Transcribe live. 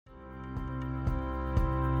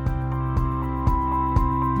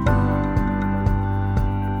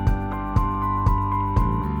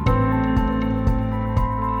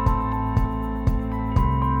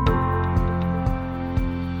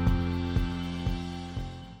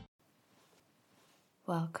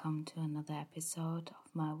Welcome to another episode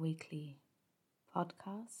of my weekly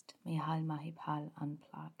podcast, Mihal Mahipal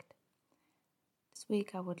Unplugged. This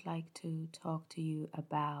week I would like to talk to you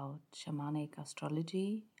about shamanic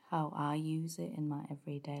astrology, how I use it in my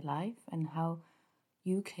everyday life, and how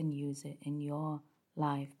you can use it in your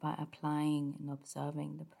life by applying and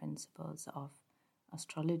observing the principles of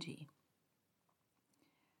astrology.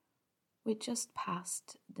 We just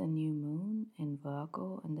passed the new moon in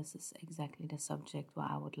Virgo, and this is exactly the subject where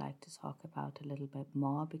I would like to talk about a little bit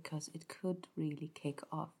more, because it could really kick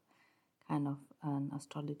off kind of an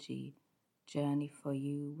astrology journey for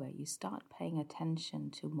you where you start paying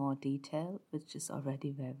attention to more detail, which is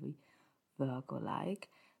already very Virgo-like,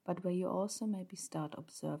 but where you also maybe start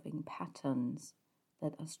observing patterns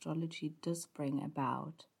that astrology does bring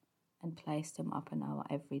about and place them up in our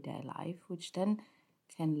everyday life, which then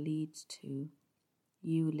can lead to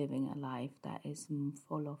you living a life that is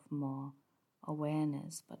full of more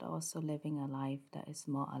awareness, but also living a life that is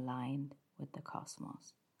more aligned with the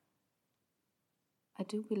cosmos. I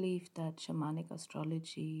do believe that shamanic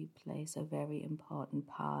astrology plays a very important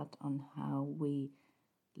part on how we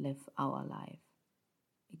live our life.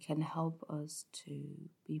 It can help us to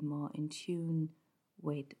be more in tune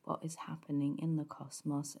with what is happening in the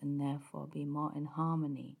cosmos and therefore be more in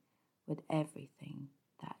harmony with everything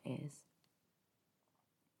that is.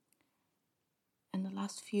 In the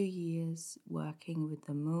last few years, working with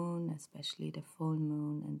the moon, especially the full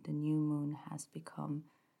moon and the new moon, has become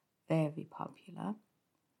very popular,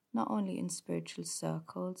 not only in spiritual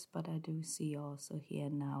circles, but I do see also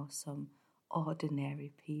here now some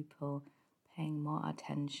ordinary people paying more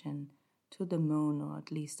attention to the moon, or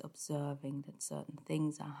at least observing that certain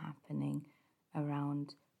things are happening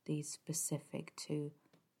around these specific two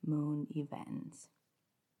moon events.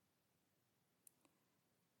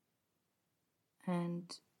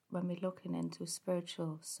 And when we're looking into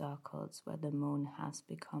spiritual circles where the moon has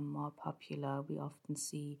become more popular, we often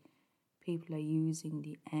see people are using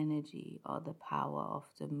the energy or the power of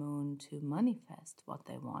the moon to manifest what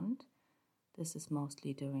they want. This is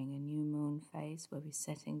mostly during a new moon phase where we're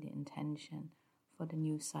setting the intention for the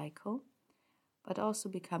new cycle, but also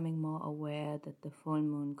becoming more aware that the full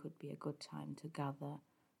moon could be a good time to gather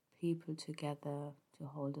people together, to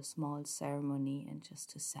hold a small ceremony and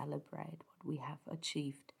just to celebrate what we have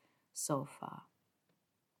achieved so far.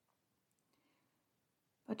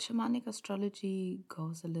 But shamanic astrology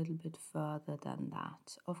goes a little bit further than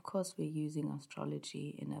that. Of course, we're using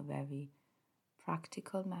astrology in a very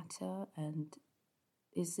practical matter, and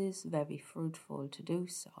it is very fruitful to do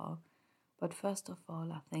so. But first of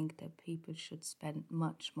all, I think that people should spend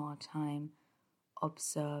much more time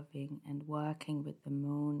observing and working with the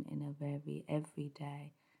moon in a very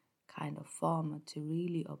everyday kind of format to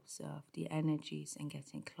really observe the energies and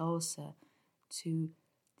getting closer to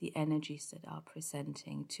the energies that are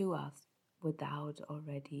presenting to us without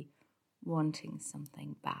already wanting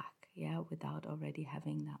something back, without already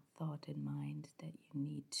having that thought in mind that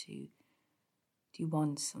you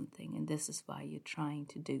want something and this is why you're trying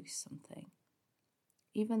to do something.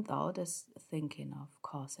 Even though this thinking of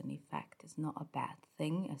cause and effect is not a bad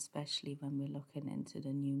thing, especially when we're looking into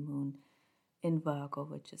the new moon in Virgo,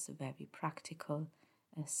 which is a very practical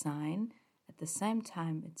sign. At the same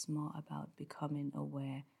time, it's more about becoming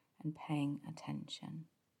aware and paying attention.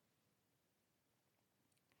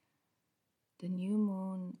 The new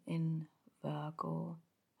moon in Virgo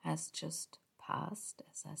has just passed,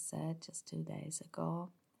 as I said, just 2 days ago,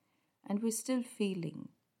 and we're still feeling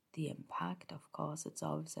the impact. Of course, it's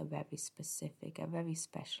always a very specific, a very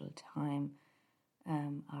special time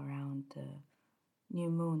around the new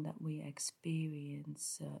moon that we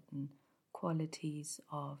experience certain qualities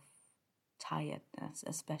of tiredness,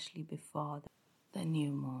 especially before the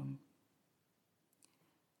new moon.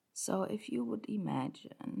 So if you would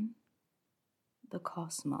imagine the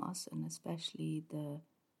cosmos and especially the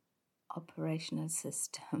operational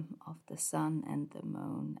system of the sun and the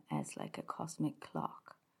moon as like a cosmic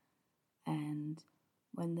clock, and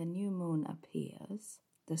when the new moon appears,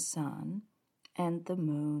 the sun and the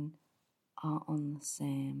moon are on the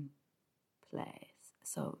same place.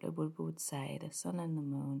 So we would say the sun and the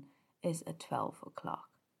moon is at 12 o'clock.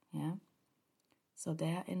 So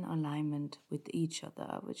they're in alignment with each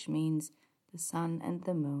other, which means the sun and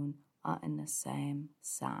the moon are in the same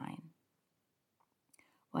sign.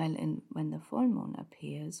 While when the full moon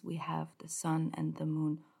appears, we have the sun and the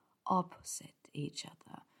moon opposite each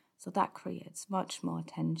other. So that creates much more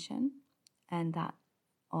tension, and that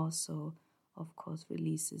also, of course,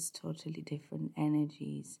 releases totally different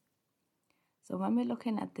energies. So when we're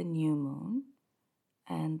looking at the new moon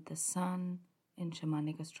and the sun in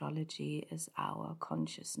shamanic astrology is our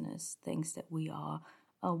consciousness, things that we are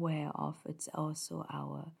aware of. It's also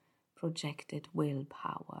our projected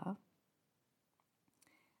willpower.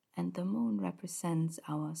 And the moon represents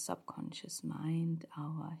our subconscious mind,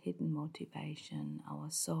 our hidden motivation, our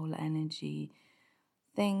soul energy,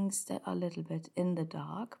 things that are a little bit in the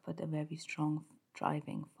dark, but a very strong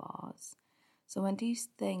driving force. So when these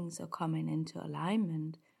things are coming into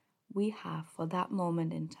alignment, we have, for that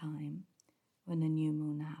moment in time, when a new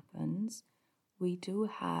moon happens, we do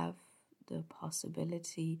have the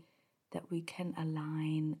possibility that we can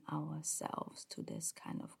align ourselves to this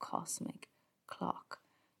kind of cosmic clock.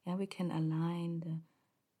 Yeah, we can align the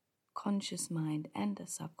conscious mind and the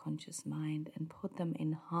subconscious mind and put them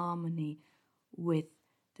in harmony with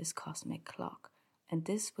this cosmic clock. And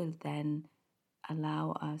this will then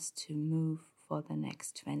allow us to move for the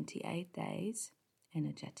next 28 days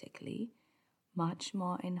energetically, much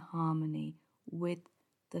more in harmony with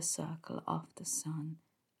the circle of the sun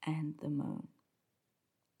and the moon.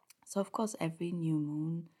 So of course every new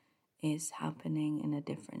moon is happening in a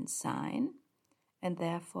different sign, and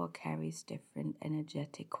therefore carries different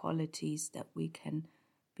energetic qualities that we can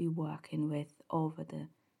be working with over the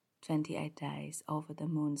 28 days, over the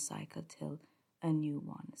moon cycle till a new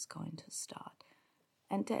one is going to start.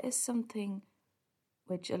 And there is something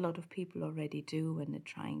which a lot of people already do when they're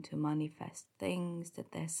trying to manifest things,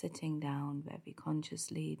 that they're sitting down very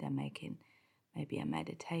consciously, they're making maybe a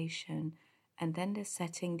meditation, and then they're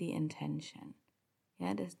setting the intention.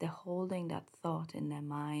 Yeah, they're holding that thought in their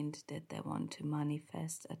mind that they want to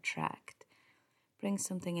manifest, attract, bring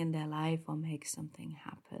something in their life or make something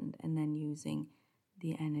happen, and then using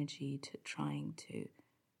the energy to trying to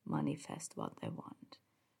manifest what they want.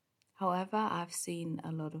 However, I've seen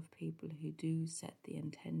a lot of people who do set the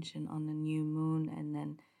intention on a new moon and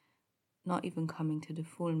then not even coming to the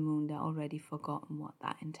full moon, they're already forgotten what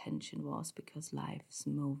that intention was because life's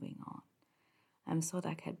moving on. So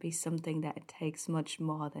that can be something that it takes much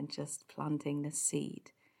more than just planting the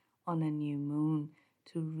seed on a new moon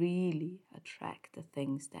to really attract the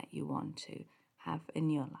things that you want to have in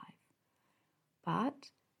your life. But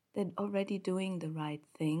they're already doing the right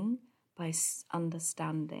thing by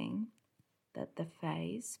understanding that the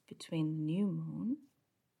phase between the new moon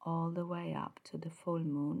all the way up to the full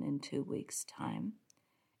moon in 2 weeks' time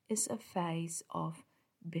is a phase of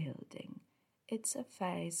building. It's a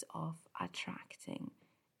phase of attracting.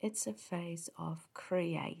 It's a phase of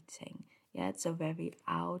creating. Yeah, it's a very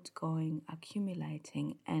outgoing,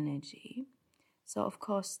 accumulating energy. So, of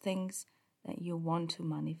course, things that you want to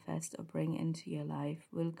manifest or bring into your life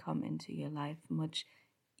will come into your life much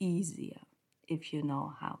easier if you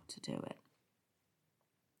know how to do it.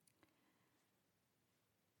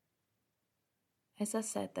 As I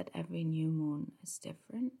said, that every new moon is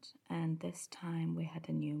different, and this time we had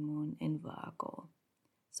a new moon in Virgo.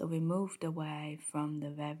 So we moved away from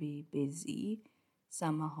the very busy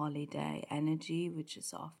summer holiday energy, which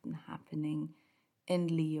is often happening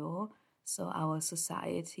in Leo. So our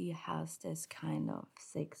society has this kind of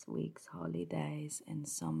 6 weeks holidays in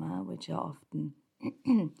summer, which are often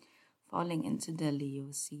falling into the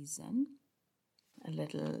Leo season.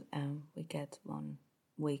 We get 1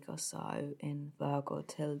 week or so in Virgo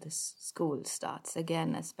till the school starts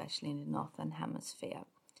again, especially in the Northern Hemisphere.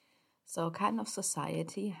 So kind of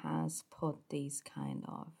society has put these kind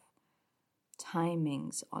of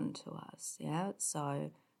timings onto us, yeah?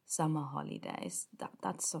 So summer holidays,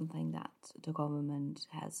 that's something that the government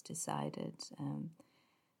has decided.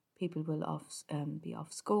 People will be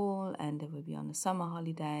off school and they will be on the summer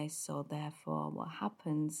holidays. So therefore what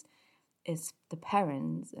happens is the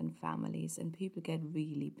parents and families and people get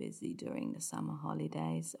really busy during the summer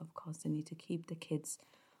holidays. Of course, they need to keep the kids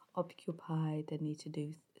occupied, they need to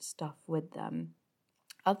do stuff with them.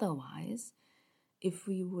 Otherwise, if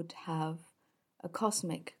we would have a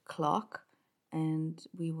cosmic clock and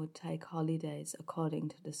we would take holidays according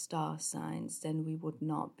to the star signs, then we would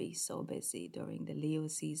not be so busy during the Leo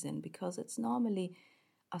season, because it's normally,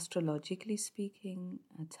 astrologically speaking,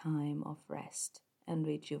 a time of rest and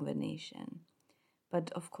rejuvenation.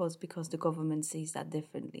 But of course, because the government sees that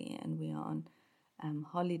differently and we are on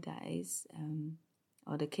holidays,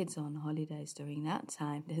 or the kids are on holidays during that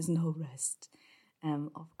time, there's no rest,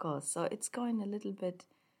 of course. So it's going a little bit,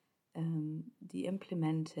 the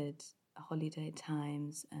implemented holiday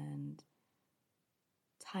times and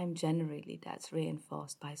time generally that's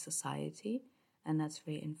reinforced by society and that's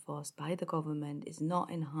reinforced by the government is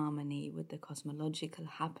not in harmony with the cosmological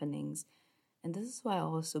happenings. And this is why I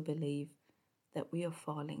also believe that we are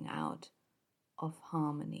falling out of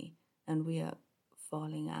harmony and we are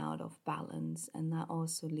falling out of balance, and that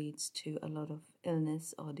also leads to a lot of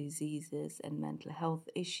illness or diseases and mental health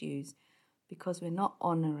issues because we're not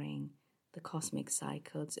honoring the cosmic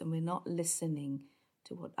cycles and we're not listening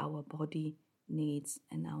to what our body needs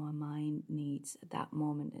and our mind needs at that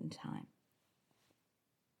moment in time.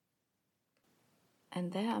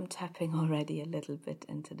 And there I'm tapping already a little bit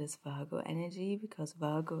into this Virgo energy because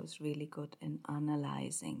Virgo is really good in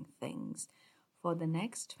analyzing things. For the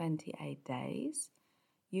next 28 days,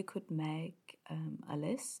 you could make a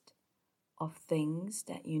list of things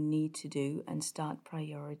that you need to do and start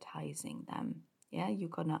prioritizing them. Yeah, you're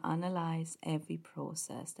going to analyze every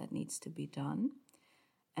process that needs to be done.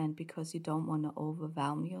 And because you don't want to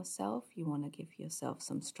overwhelm yourself, you want to give yourself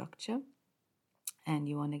some structure and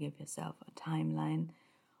you want to give yourself a timeline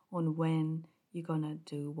on when you're going to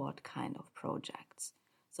do what kind of projects.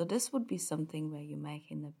 So this would be something where you're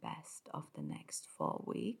making the best of the next 4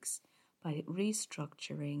 weeks by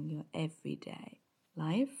restructuring your everyday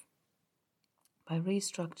life, by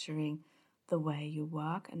restructuring the way you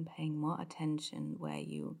work and paying more attention where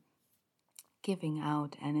you giving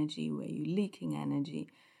out energy, where you're leaking energy,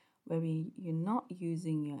 where you're not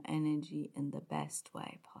using your energy in the best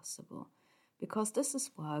way possible. Because this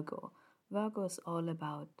is Virgo. Virgo is all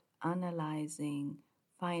about analyzing,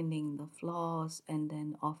 finding the flaws, and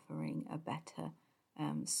then offering a better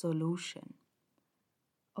solution.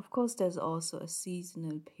 Of course, there's also a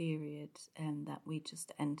seasonal period that we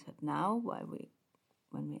just entered now,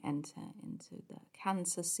 when we enter into the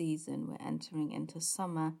Cancer season, we're entering into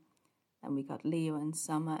summer, and we got Leo in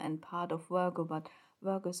summer and part of Virgo, but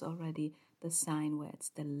Virgo is already the sign where it's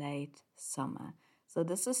the late summer. So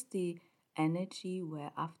this is the energy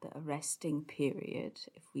where after a resting period,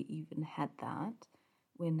 if we even had that,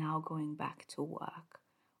 we're now going back to work.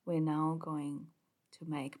 We're now going to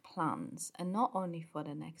make plans, and not only for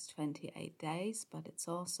the next 28 days, but it's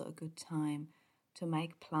also a good time to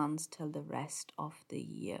make plans till the rest of the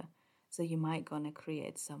year. So you might gonna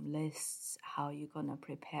create some lists, how you're gonna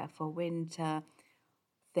prepare for winter,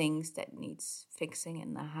 things that needs fixing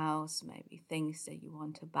in the house, maybe things that you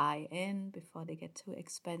want to buy in before they get too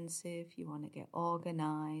expensive. You want to get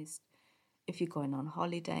organized. If you're going on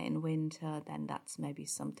holiday in winter, then that's maybe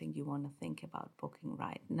something you want to think about booking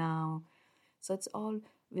right now. So it's all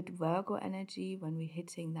with Virgo energy. When we're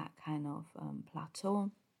hitting that kind of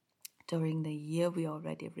plateau during the year, we're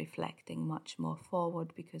already reflecting much more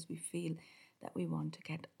forward because we feel that we want to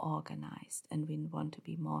get organized and we want to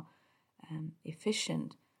be more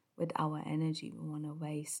efficient with our energy. We want to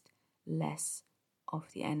waste less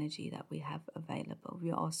of the energy that we have available.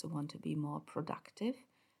 We also want to be more productive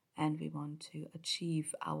and we want to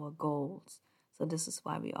achieve our goals. So this is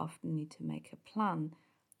why we often need to make a plan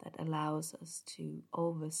that allows us to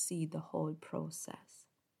oversee the whole process.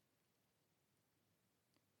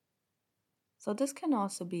 So this can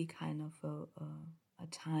also be kind of a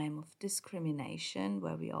time of discrimination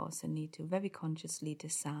where we also need to very consciously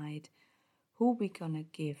decide who we're going to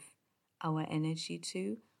give our energy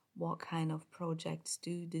to, what kind of projects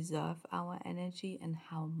do deserve our energy, and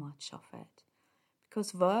how much of it.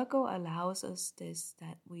 Because Virgo allows us this,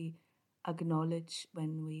 that we acknowledge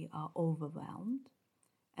when we are overwhelmed,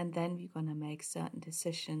 and then we're going to make certain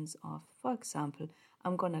decisions of, for example,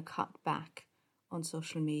 I'm going to cut back on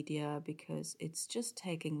social media because it's just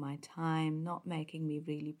taking my time, not making me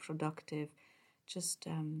really productive, just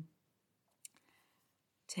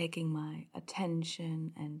taking my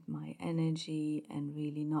attention and my energy and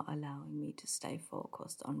really not allowing me to stay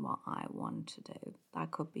focused on what I want to do.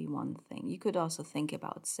 That could be one thing. You could also think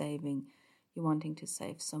about saving. You're wanting to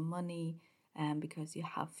save some money because you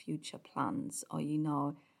have future plans, or you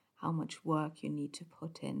know how much work you need to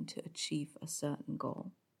put in to achieve a certain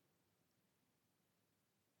goal.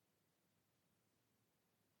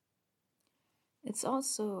 It's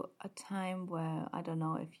also a time where, I don't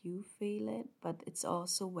know if you feel it, but it's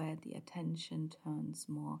also where the attention turns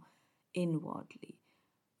more inwardly.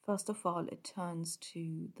 First of all, it turns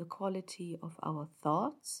to the quality of our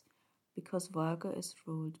thoughts, because Virgo is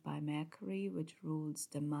ruled by Mercury, which rules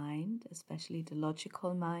the mind, especially the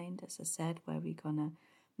logical mind, as I said, where we're going to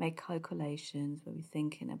make calculations, where we're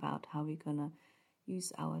thinking about how we're going to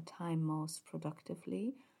use our time most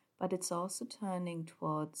productively. But it's also turning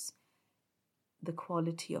towards the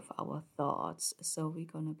quality of our thoughts. So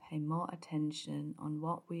we're going to pay more attention on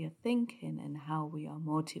what we are thinking and how we are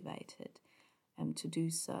motivated to do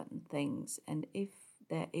certain things. And if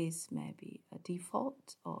there is maybe a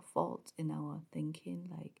default or fault in our thinking,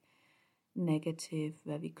 like negative,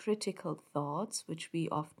 very critical thoughts, which we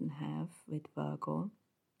often have with Virgo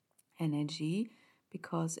energy,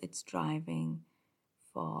 because it's driving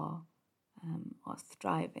for or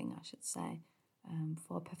striving, I should say,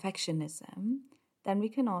 for perfectionism, then we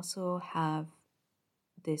can also have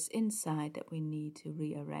this insight that we need to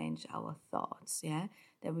rearrange our thoughts,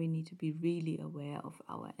 that we need to be really aware of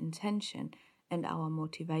our intention and our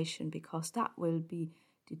motivation, because that will be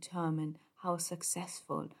determine how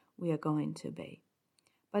successful we are going to be.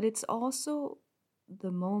 But it's also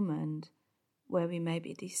the moment where we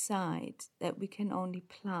maybe decide that we can only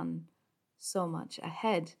plan so much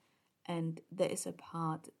ahead, and there is a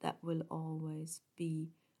part that will always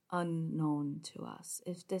be unknown to us.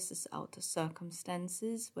 If this is out of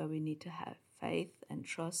circumstances where we need to have faith and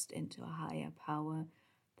trust into a higher power,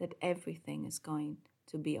 that everything is going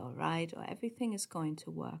to be all right, or everything is going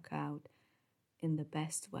to work out in the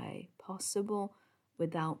best way possible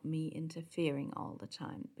without me interfering all the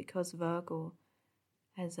time, because Virgo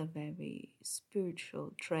has a very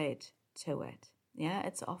spiritual trait to it.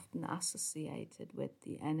 It's often associated with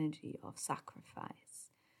the energy of sacrifice.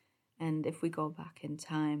 And if we go back in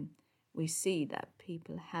time, we see that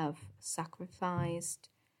people have sacrificed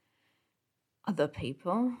other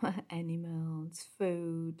people, animals,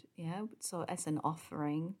 food, so as an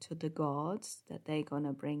offering to the gods, that they're going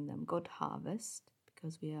to bring them good harvest,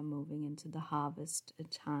 because we are moving into the harvest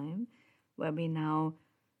time, where we now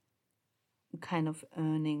kind of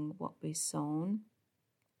earning what we sown.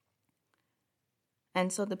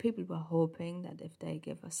 And so the people were hoping that if they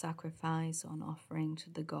give a sacrifice or an offering to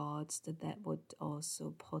the gods, that would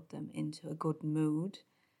also put them into a good mood,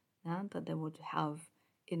 that they would have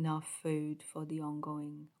enough food for the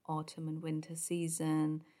ongoing autumn and winter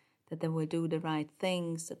season, that they will do the right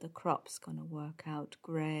things, that the crop's going to work out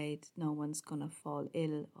great, no one's going to fall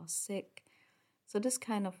ill or sick. So this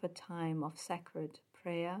kind of a time of sacred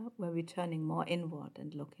prayer, where we're turning more inward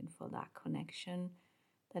and looking for that connection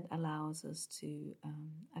that allows us to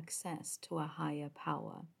access to a higher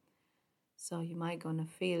power. So you might gonna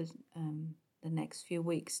feel the next few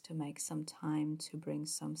weeks to make some time to bring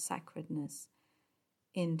some sacredness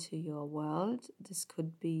into your world. This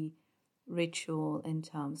could be ritual in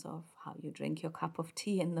terms of how you drink your cup of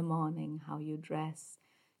tea in the morning, how you dress,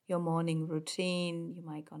 your morning routine. You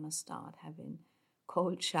might gonna start having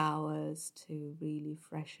cold showers to really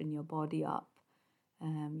freshen your body up.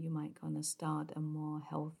 You might gonna start a more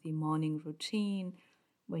healthy morning routine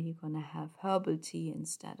where you're gonna have herbal tea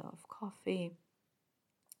instead of coffee.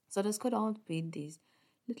 So this could all be these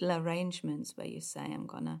little arrangements where you say, I'm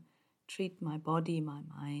gonna treat my body, my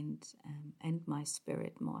mind, and my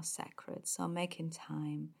spirit more sacred. So making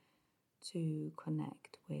time to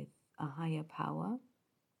connect with a higher power.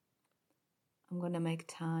 I'm gonna make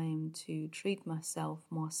time to treat myself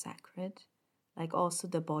more sacred. Like also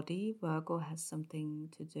the body. Virgo has something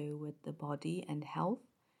to do with the body and health.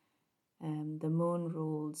 The moon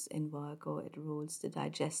rules in Virgo, it rules the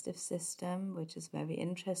digestive system, which is very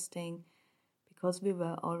interesting, because we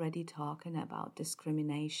were already talking about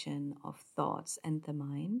discrimination of thoughts and the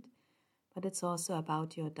mind, but it's also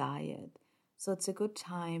about your diet. So it's a good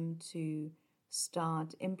time to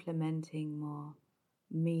start implementing more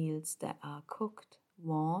meals that are cooked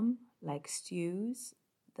warm, like stews,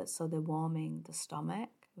 so they're warming the stomach.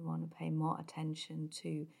 We want to pay more attention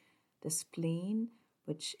to the spleen,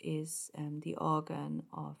 which is the organ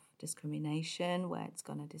of discrimination, where it's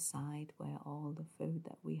going to decide where all the food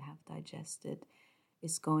that we have digested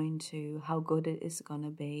is going to, how good it is going to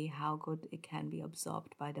be, how good it can be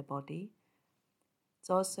absorbed by the body. It's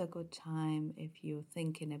also a good time if you're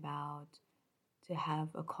thinking about to have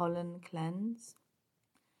a colon cleanse.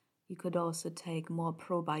 You could also take more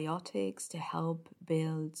probiotics to help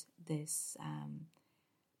build this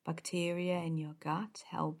bacteria in your gut,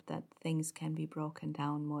 help that things can be broken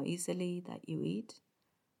down more easily that you eat.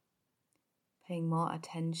 Paying more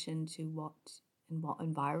attention to in what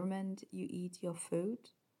environment you eat your food,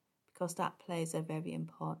 because that plays a very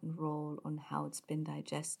important role on how it's been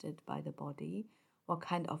digested by the body, what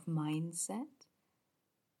kind of mindset.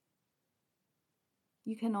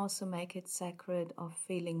 You can also make it sacred of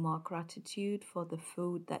feeling more gratitude for the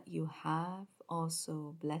food that you have,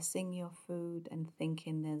 also blessing your food and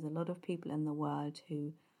thinking there's a lot of people in the world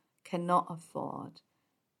who cannot afford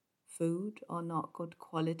food or not good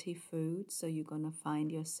quality food. So you're going to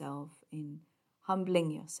find yourself in humbling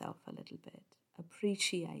yourself a little bit,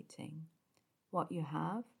 appreciating what you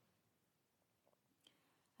have.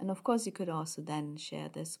 And of course, you could also then share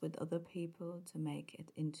this with other people to make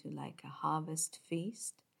it into like a harvest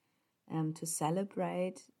feast, to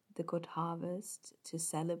celebrate the good harvest, to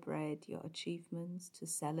celebrate your achievements, to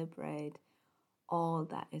celebrate all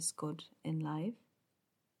that is good in life.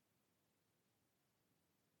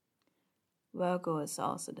 Virgo is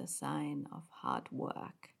also the sign of hard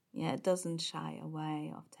work. Yeah, it doesn't shy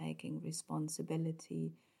away of taking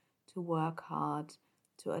responsibility to work hard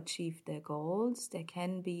to achieve their goals. There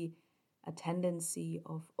can be a tendency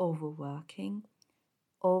of overworking,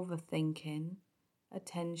 overthinking,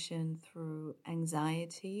 attention through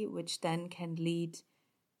anxiety, which then can lead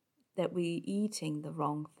that we eating the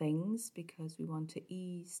wrong things because we want to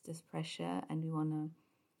ease this pressure and we want to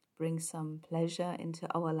bring some pleasure into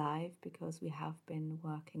our life because we have been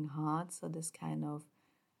working hard. So this kind of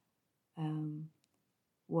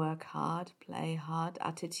work hard, play hard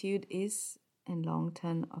attitude is in long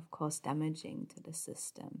term, of course, damaging to the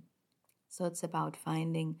system. So it's about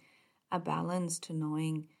finding a balance to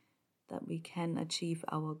knowing that we can achieve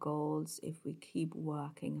our goals if we keep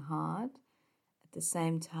working hard, at the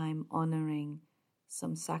same time honoring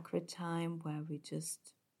some sacred time where we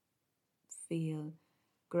just feel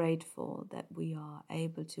grateful that we are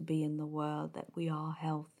able to be in the world, that we are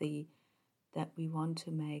healthy, that we want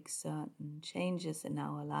to make certain changes in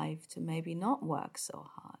our life to maybe not work so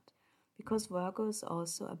hard. Because Virgo is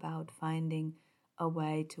also about finding a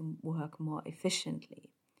way to work more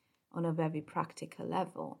efficiently on a very practical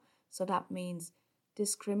level. So that means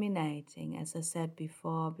discriminating, as I said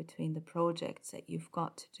before, between the projects that you've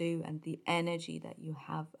got to do and the energy that you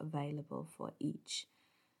have available for each.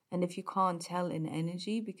 And if you can't tell in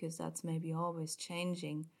energy, because that's maybe always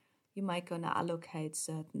changing, you might gonna allocate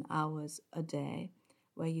certain hours a day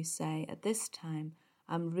where you say, at this time,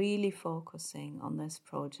 I'm really focusing on this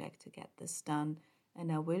project to get this done,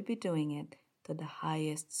 and I will be doing it to the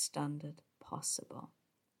highest standard possible.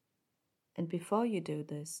 And before you do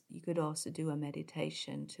this, you could also do a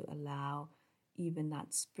meditation to allow even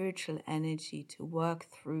that spiritual energy to work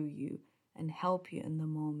through you and help you in the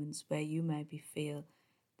moments where you maybe feel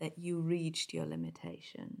that you reached your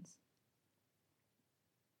limitations.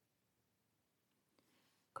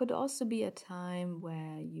 Could also be a time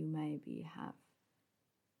where you maybe have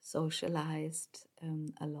socialized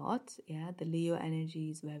a lot. Yeah, the Leo energy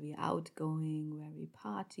is very outgoing, very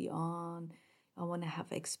party on. I want to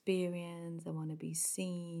have experience. I want to be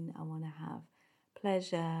seen. I want to have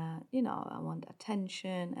pleasure. I want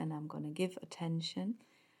attention, and I'm going to give attention.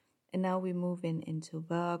 And now we're moving into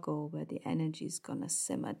Virgo, where the energy is going to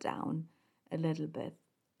simmer down a little bit.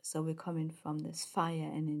 So we're coming from this fire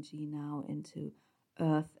energy now into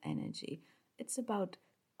earth energy. It's about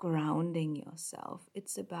grounding yourself.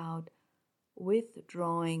 It's about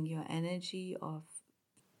withdrawing your energy of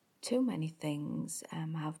too many things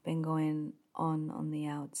have been going on the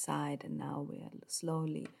outside, and now we are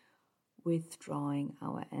slowly withdrawing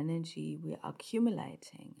our energy. We're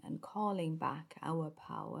accumulating and calling back our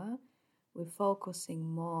power. We're focusing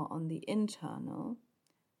more on the internal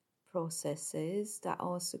processes. That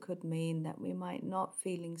also could mean that we might not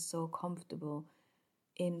feeling so comfortable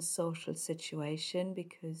in social situation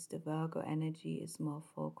because the Virgo energy is more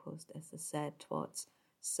focused, as I said, towards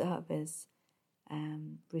service,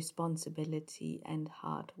 responsibility and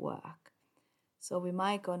hard work. So we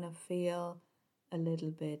might gonna feel a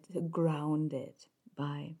little bit grounded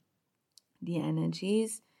by the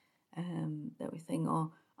energies that we think,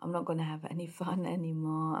 oh, I'm not gonna have any fun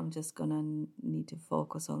anymore. I'm just gonna need to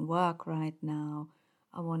focus on work right now.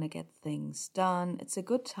 I want to get things done. It's a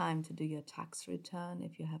good time to do your tax return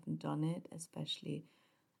if you haven't done it, especially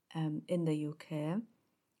in the UK.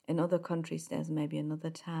 In other countries, there's maybe another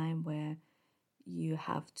time where you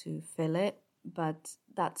have to fill it, but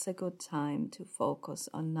that's a good time to focus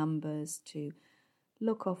on numbers, to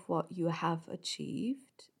look of what you have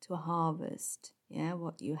achieved, to harvest,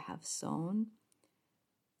 what you have sown,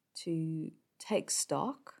 to take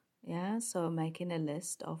stock, so making a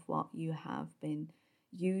list of what you have been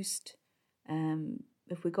used.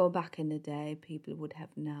 If we go back in the day, people would have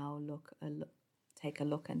now take a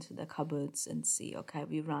look into the cupboards and see, okay,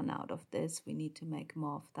 we run out of this, we need to make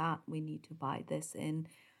more of that, we need to buy this in,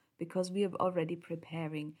 because we are already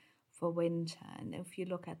preparing for winter. And if you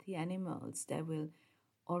look at the animals, they will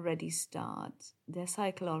already start, their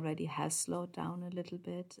cycle already has slowed down a little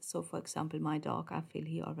bit. So for example, my dog, I feel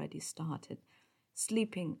he already started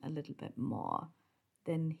sleeping a little bit more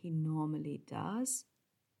than he normally does.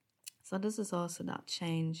 So this is also that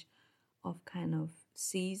change of kind of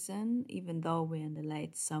season. Even though we're in the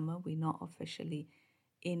late summer, we're not officially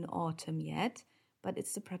in autumn yet, but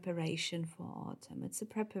it's the preparation for autumn. It's a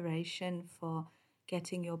preparation for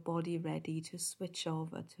getting your body ready to switch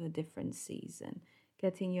over to a different season,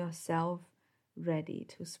 getting yourself ready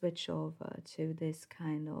to switch over to this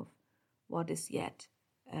kind of what is yet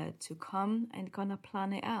to come, and gonna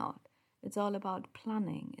plan it out. It's all about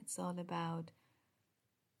planning. It's all about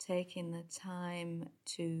taking the time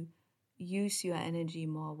to use your energy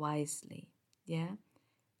more wisely,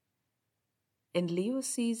 In Leo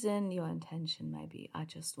season, your intention may be, I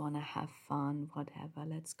just want to have fun, whatever.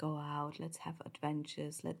 Let's go out, let's have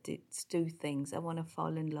adventures, let's do things. I want to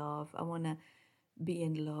fall in love. I want to be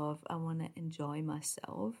in love. I want to enjoy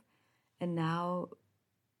myself. And now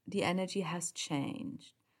the energy has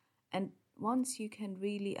changed. And once you can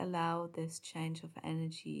really allow this change of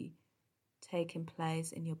energy taking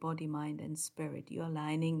place in your body, mind, and spirit, you're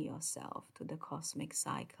aligning yourself to the cosmic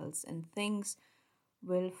cycles, and things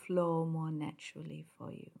will flow more naturally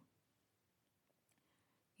for you.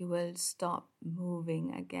 You will stop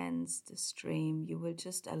moving against the stream. You will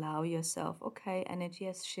just allow yourself, okay, energy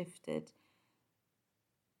has shifted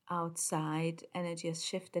outside, energy has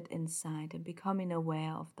shifted inside, and becoming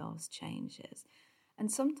aware of those changes.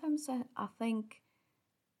 And sometimes I think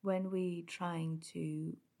when we trying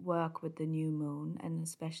to work with the new moon, and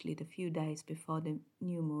especially the few days before the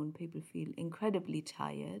new moon, people feel incredibly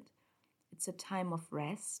tired. It's a time of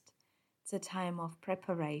rest. It's a time of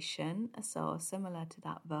preparation, so similar to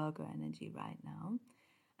that Virgo energy right now.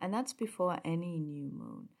 And that's before any new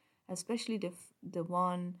moon, especially the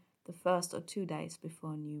first or 2 days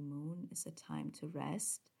before new moon is a time to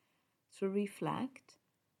rest, to reflect,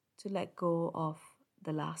 to let go of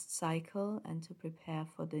the last cycle and to prepare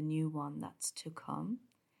for the new one that's to come.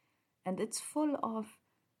 And it's full of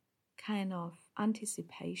kind of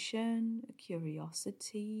anticipation,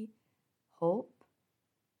 curiosity, hope.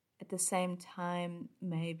 At the same time,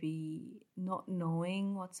 maybe not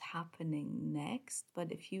knowing what's happening next,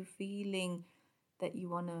 but if you're feeling that you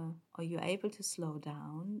want to, or you're able to slow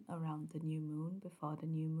down around the new moon, before the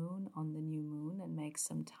new moon, on the new moon, and make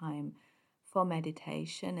some time for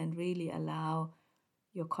meditation and really allow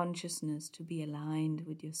your consciousness to be aligned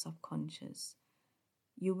with your subconscious,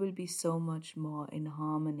 you will be so much more in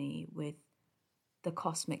harmony with the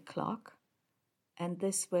cosmic clock. And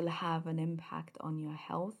this will have an impact on your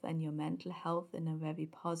health and your mental health in a very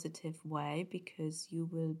positive way, because you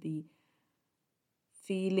will be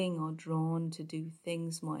feeling or drawn to do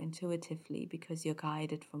things more intuitively because you're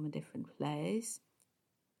guided from a different place.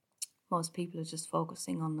 Most people are just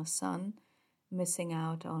focusing on the sun, missing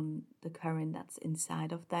out on the current that's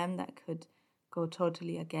inside of them that could go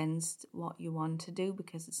totally against what you want to do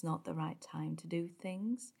because it's not the right time to do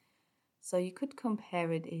things. So you could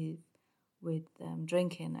compare it with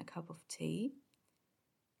drinking a cup of tea,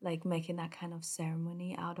 like making that kind of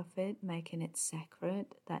ceremony out of it, making it sacred,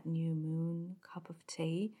 that new moon cup of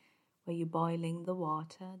tea where you're boiling the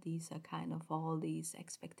water. These are kind of all these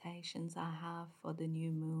expectations I have for the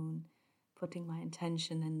new moon, putting my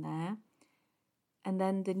intention in there. And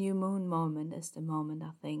then the new moon moment is the moment,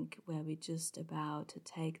 I think, where we're just about to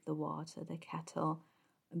take the water, the kettle,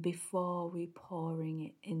 and before we're pouring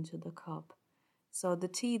it into the cup. So the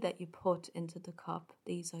tea that you put into the cup,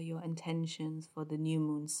 these are your intentions for the new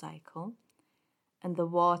moon cycle. And the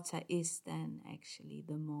water is then actually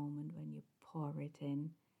the moment when you pour it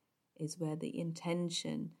in, is where the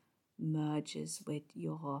intention merges with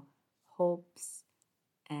your hopes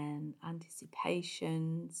and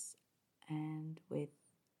anticipations and with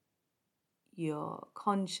your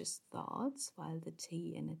conscious thoughts, while the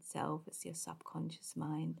tea in itself is your subconscious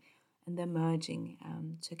mind, and they're merging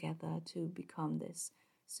together to become this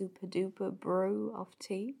super duper brew of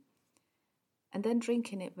tea. And then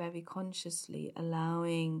drinking it very consciously,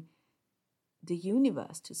 allowing the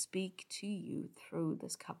universe to speak to you through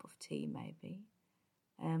this cup of tea, maybe.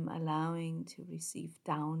 Allowing to receive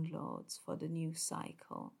downloads for the new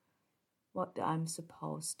cycle. What I'm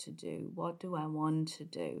supposed to do? What do I want to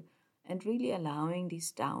do? And really allowing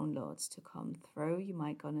these downloads to come through. You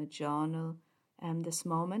might go on a journal this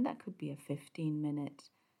moment. That could be a 15-minute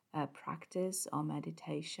practice or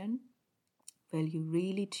meditation where you're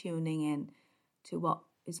really tuning in to what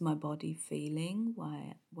is my body feeling,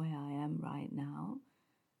 where I am right now,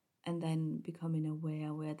 and then becoming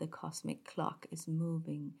aware where the cosmic clock is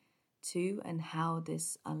moving to and how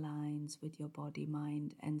this aligns with your body,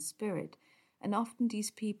 mind, and spirit. And often these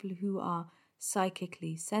people who are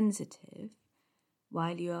psychically sensitive,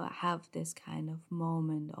 while you have this kind of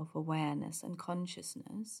moment of awareness and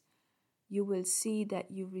consciousness, you will see that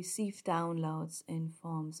you receive downloads in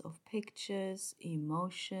forms of pictures,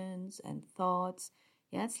 emotions, and thoughts.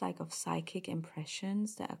 Yeah, it's like of psychic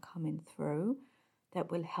impressions that are coming through that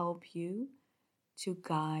will help you to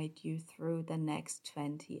guide you through the next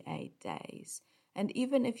 28 days. And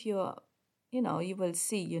even if you will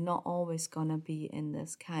see you're not always going to be in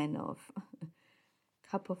this kind of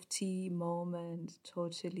cup of tea moment,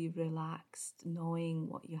 totally relaxed, knowing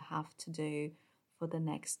what you have to do for the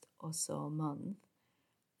next or so month.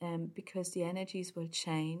 Because the energies will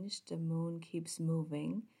change, the moon keeps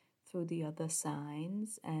moving through the other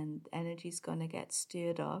signs, and energy is going to get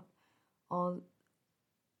stirred up. All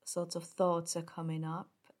sorts of thoughts are coming up.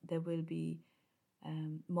 There will be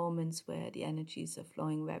moments where the energies are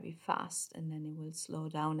flowing very fast, and then it will slow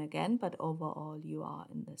down again. But overall, you are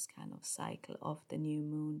in this kind of cycle of the new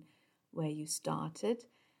moon where you started,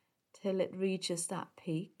 till it reaches that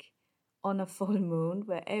peak on a full moon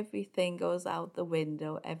where everything goes out the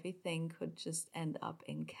window. Everything could just end up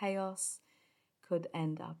in chaos, could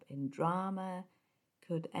end up in drama,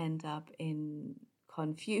 could end up in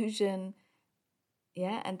confusion.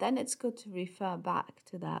 Yeah, and then it's good to refer back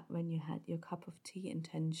to that when you had your cup of tea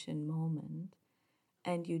intention moment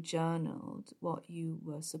and you journaled what you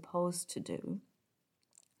were supposed to do,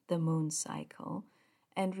 the moon cycle,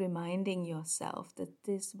 and reminding yourself that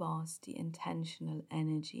this was the intentional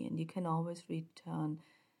energy, and you can always return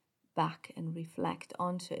back and reflect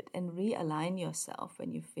onto it and realign yourself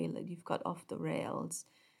when you feel that you've got off the rails,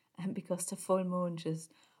 and because the full moon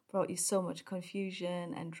just brought you so much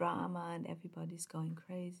confusion and drama and everybody's going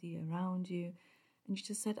crazy around you, and you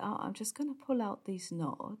just said, oh, I'm just going to pull out these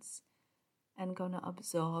notes and going to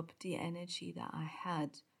absorb the energy that I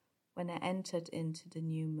had when I entered into the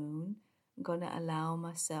new moon. I'm going to allow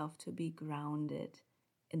myself to be grounded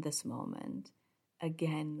in this moment,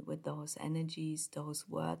 again with those energies, those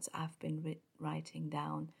words I've been writing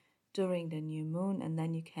down during the new moon, and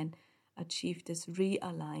then you can achieve this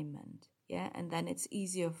realignment. Yeah, and then it's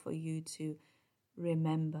easier for you to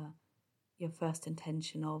remember your first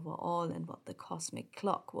intention overall and what the cosmic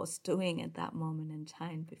clock was doing at that moment in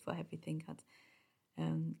time before everything got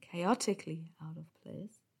chaotically out of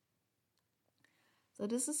place. So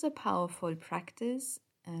this is a powerful practice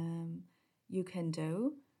you can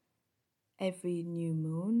do every new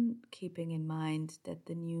moon, keeping in mind that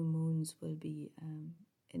the new moons will be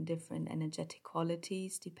in different energetic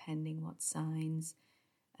qualities depending what signs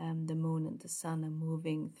the moon and the sun are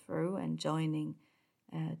moving through and joining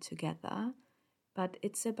together. But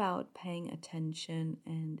it's about paying attention,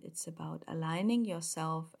 and it's about aligning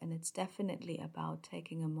yourself, and it's definitely about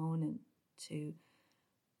taking a moment to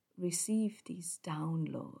receive these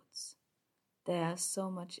downloads. There are so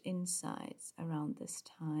much insights around this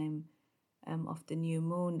time of the new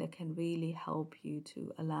moon that can really help you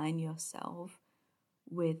to align yourself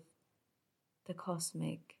with the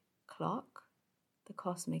cosmic clock, the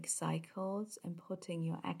cosmic cycles, and putting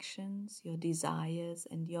your actions, your desires,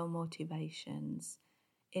 and your motivations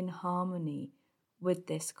in harmony with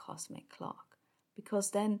this cosmic clock.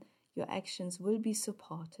 Because then your actions will be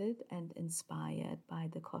supported and inspired by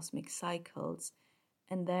the cosmic cycles,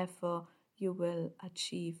 and therefore you will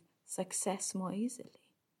achieve success more easily.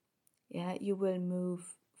 Yeah, you will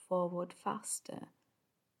move forward faster.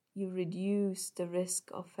 You reduce the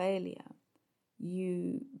risk of failure.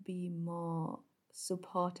 You be more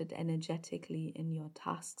supported energetically in your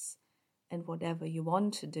tasks and whatever you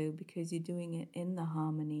want to do, because you're doing it in the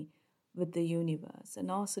harmony with the universe,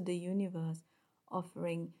 and also the universe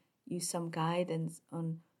offering you some guidance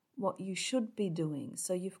on what you should be doing.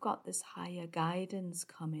 So you've got this higher guidance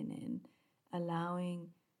coming in, allowing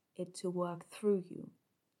it to work through you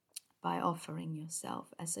by offering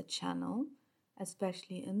yourself as a channel,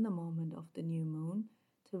 especially in the moment of the new moon,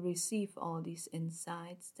 to receive all these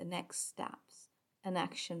insights, the next steps, an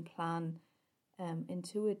action plan,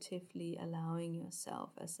 intuitively allowing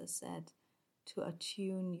yourself, as I said, to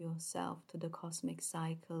attune yourself to the cosmic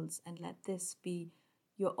cycles and let this be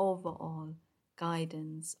your overall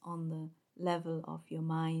guidance on the level of your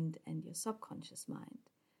mind and your subconscious mind.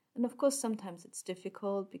 And of course, sometimes it's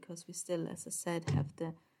difficult because we still, as I said, have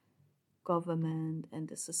the government and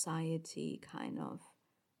the society kind of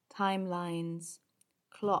timelines,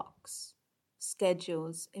 clocks,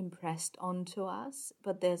 schedules impressed onto us,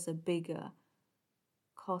 but there's a bigger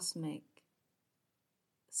cosmic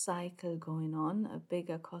cycle going on, a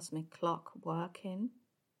bigger cosmic clock working,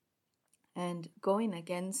 and going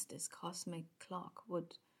against this cosmic clock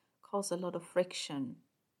would cause a lot of friction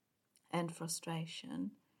and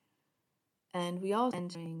frustration. And we are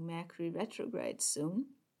entering Mercury retrograde soon,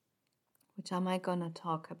 which I'm going to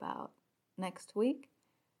talk about next week,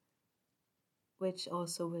 which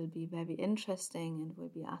also will be very interesting and will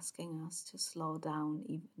be asking us to slow down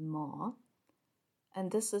even more. And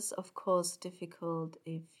this is, of course, difficult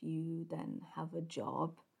if you then have a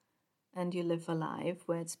job and you live a life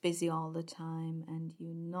where it's busy all the time and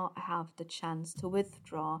you not have the chance to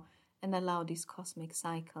withdraw and allow these cosmic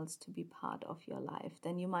cycles to be part of your life.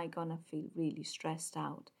 Then you might gonna feel really stressed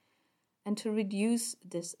out. And to reduce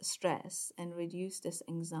this stress and reduce this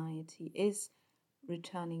anxiety is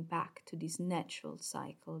returning back to these natural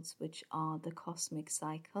cycles, which are the cosmic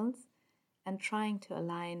cycles, and trying to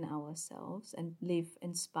align ourselves and live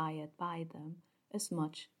inspired by them as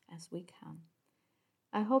much as we can.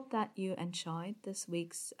 I hope that you enjoyed this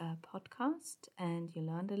week's podcast and you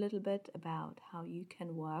learned a little bit about how you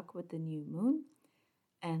can work with the new moon.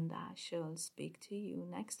 And I shall speak to you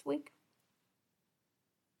next week.